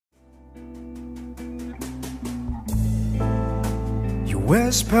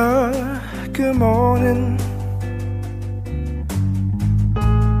Whisper good morning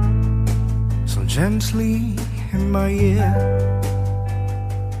so gently in my ear.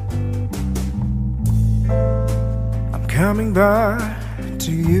 I'm coming back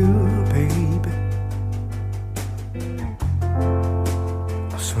to you, baby.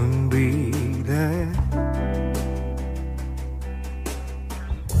 I'll soon be there.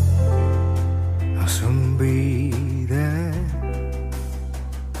 I'll soon be there.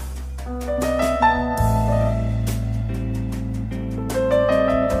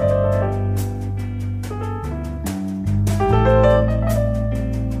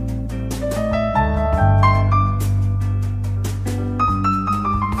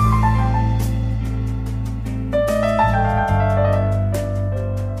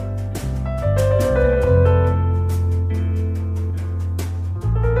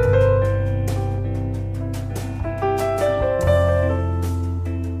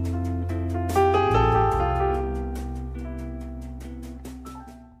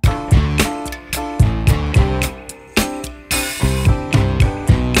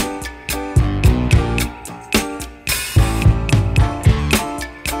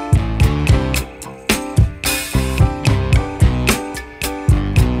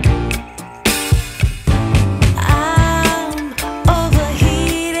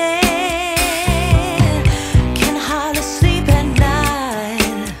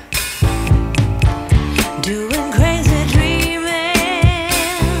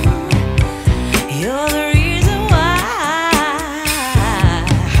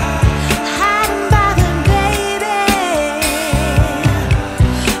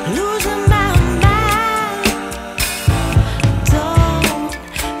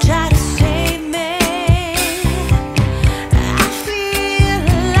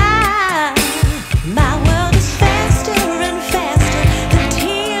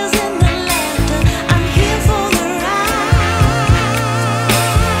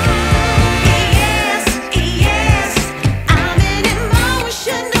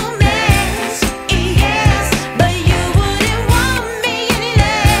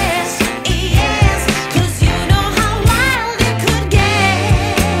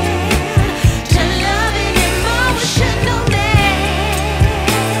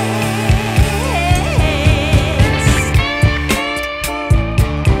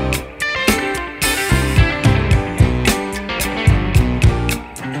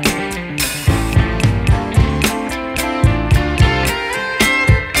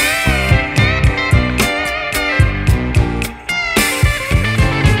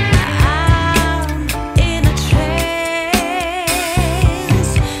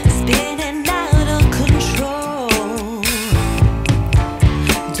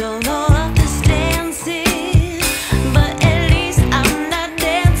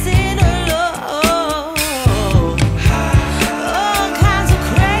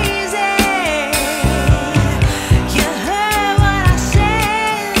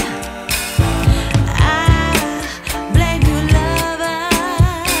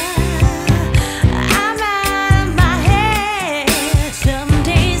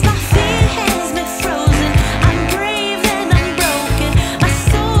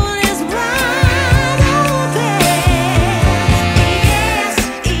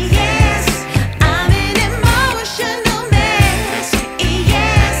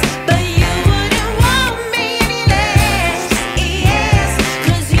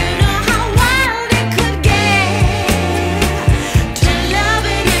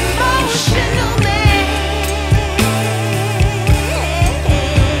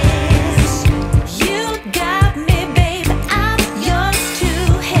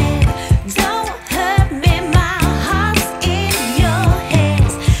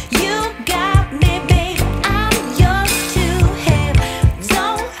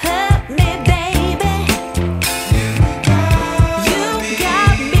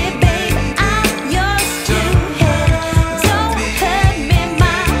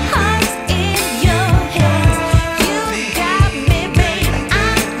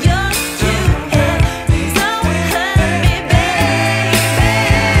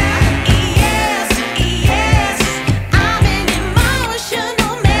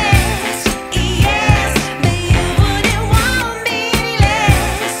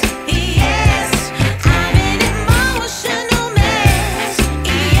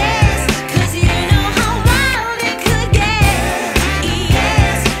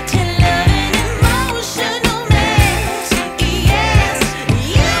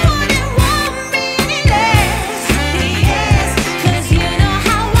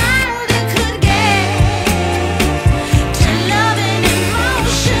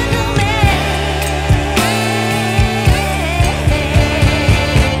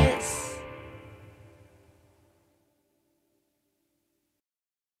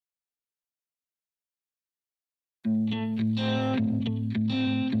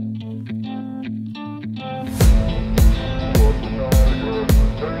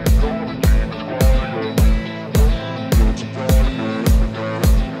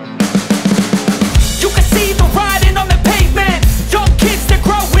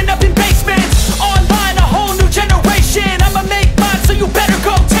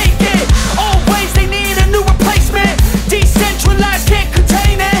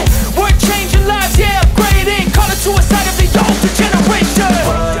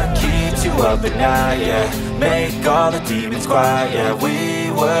 the demons quiet, yeah.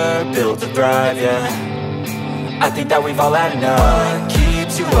 We were built to thrive, yeah. I think that we've all had enough. What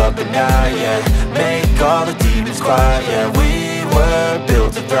keeps you up at night, yeah. Make all the demons quiet, yeah. We were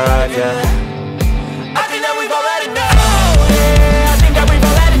built to thrive, yeah. I think that we've all had enough. Oh, yeah, I think that we've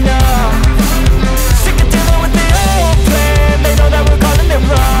all had enough. Sick of dealing with the old plan. They know that we're calling it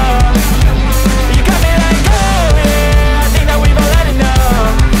wrong. You got me like, oh yeah, I think that we've all had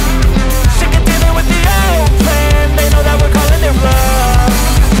enough. Sick of dealing with the old plan. They know that we're calling it wrong.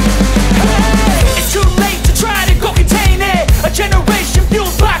 Hey, it's too late to try to go contain it. A generation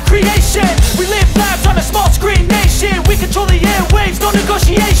fueled by creation. We live lives on a small screen nation. We control the airwaves, no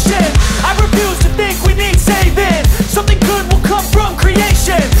negotiation. I refuse to think we need saving. Something good will come from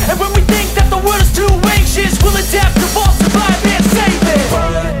creation. And when we think that the world is too anxious, we'll adapt, evolve, survive and save it.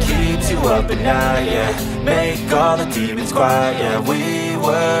 What keeps you up at night, yeah. Make all the demons quiet, yeah. We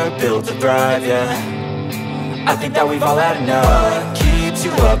were built to thrive, yeah. I think that we've all had enough. What keeps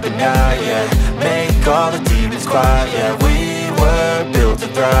you up at night, yeah. Make all the demons quiet, yeah. We were built to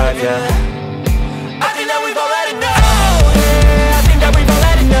thrive, yeah.